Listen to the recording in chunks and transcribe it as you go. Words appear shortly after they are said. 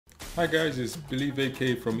Hi guys, it's Believe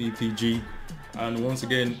AK from EPG, and once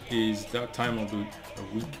again is that time of the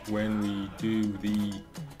week when we do the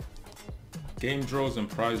game draws and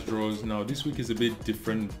prize draws. Now this week is a bit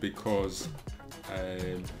different because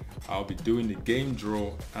I'll be doing the game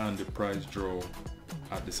draw and the prize draw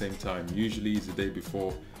at the same time. Usually it's the day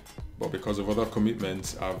before, but because of other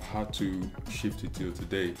commitments I've had to shift it till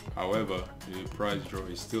today. However, the prize draw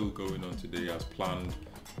is still going on today as planned,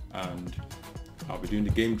 and I'll be doing the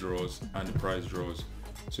game draws and the prize draws.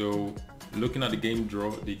 So looking at the game draw,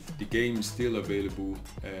 the game is still available.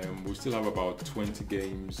 We still have about 20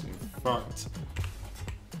 games. In fact,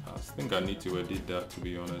 I think I need to edit that, to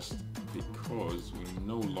be honest, because we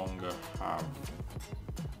no longer have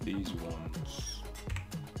these ones.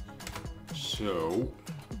 So,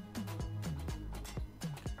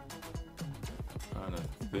 and I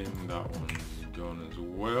think that one's gone as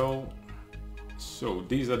well. So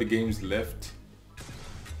these are the games left.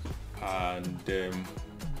 And to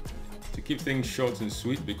keep things short and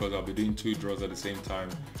sweet, because I'll be doing two draws at the same time,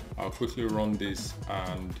 I'll quickly run this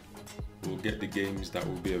and we'll get the games that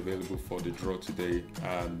will be available for the draw today,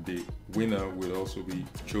 and the winner will also be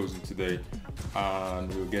chosen today,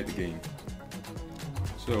 and we'll get the game.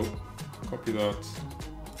 So copy that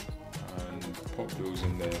and pop those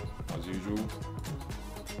in there as usual.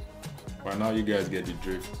 By now you guys get the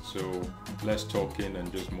drift, so less talking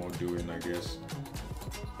and just more doing, I guess.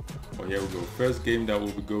 But here we go. First game that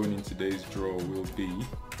will be going in today's draw will be, we've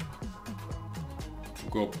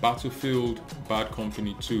got Battlefield Bad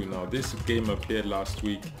Company 2. Now this game appeared last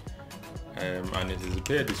week and it has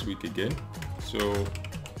appeared this week again. So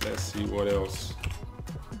let's see what else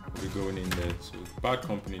will be going in there. So Bad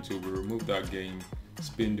Company 2, we remove that game,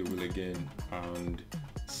 spin the wheel again, and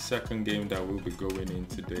second game that will be going in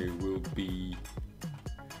today will be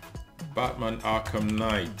Batman Arkham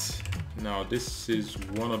Knight. Now this is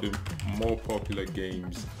one of the more popular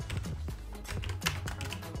games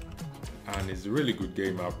and it's a really good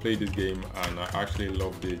game. I played this game and I actually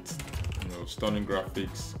loved it. You know, stunning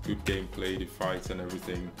graphics, good gameplay, the fights and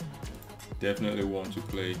everything. Definitely want to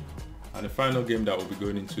play. And the final game that will be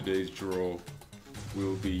going in today's draw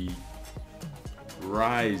will be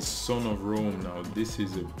Ryse, Son of Rome. Now this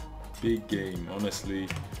is a big game, honestly,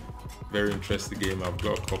 very interesting game. I've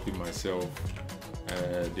got a copy myself.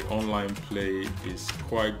 The online play is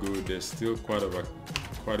quite good. There's still quite a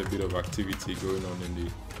bit of activity going on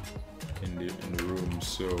in the room.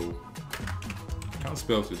 So I can't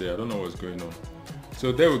spell today. I don't know what's going on.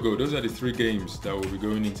 So there we go. Those are the three games that will be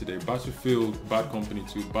going in today: Battlefield Bad Company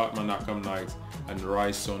 2, Batman Arkham Knight, and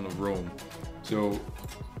Ryse, Son of Rome. So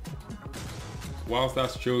whilst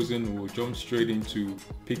that's chosen, we'll jump straight into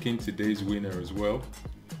picking today's winner as well.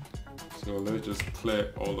 So let's just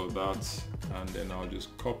clear all of that, and then I'll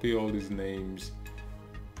just copy all these names.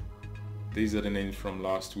 These are the names from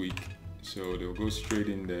last week, so they'll go straight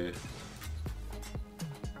in there.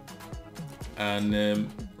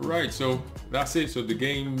 And right, so that's it. So the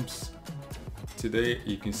games today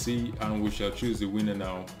you can see, and we shall choose the winner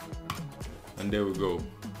now. And there we go.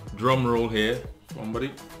 Drum roll here,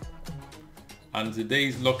 somebody. And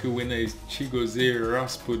today's lucky winner is Chigozie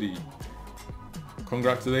Raspudi.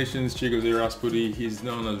 Congratulations, Chigozie Raspudi. He's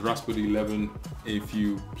known as Raspudi11 if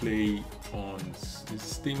you play on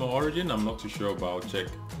Steam or Origin. I'm not too sure, but I'll check.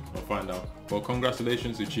 I'll find out. But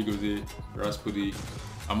congratulations to Chigozie Raspudi.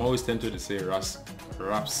 I'm always tempted to say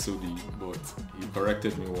Rhapsody, but he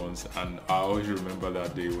corrected me once, and I always remember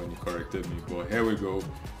that day when he corrected me. But here we go.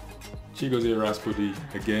 Chigozie Raspudi,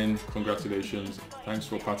 again, congratulations. Thanks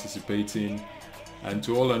for participating. And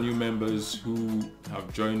to all our new members who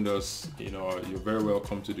have joined us, you know, you're very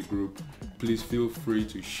welcome to the group. Please feel free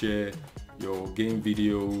to share your game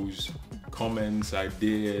videos, comments,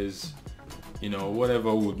 ideas, you know,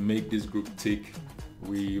 whatever would make this group tick.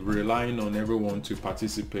 We're relying on everyone to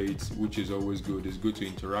participate, which is always good. It's good to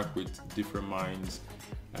interact with different minds.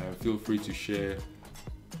 Feel free to share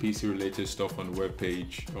PC related stuff on the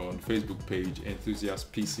webpage or on Facebook page,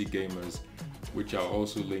 Enthusiast PC Gamers, which I'll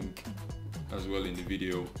also link as well in the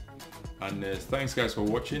video. And thanks guys for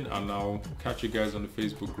watching, and I'll catch you guys on the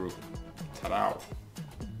Facebook group. Ta-da!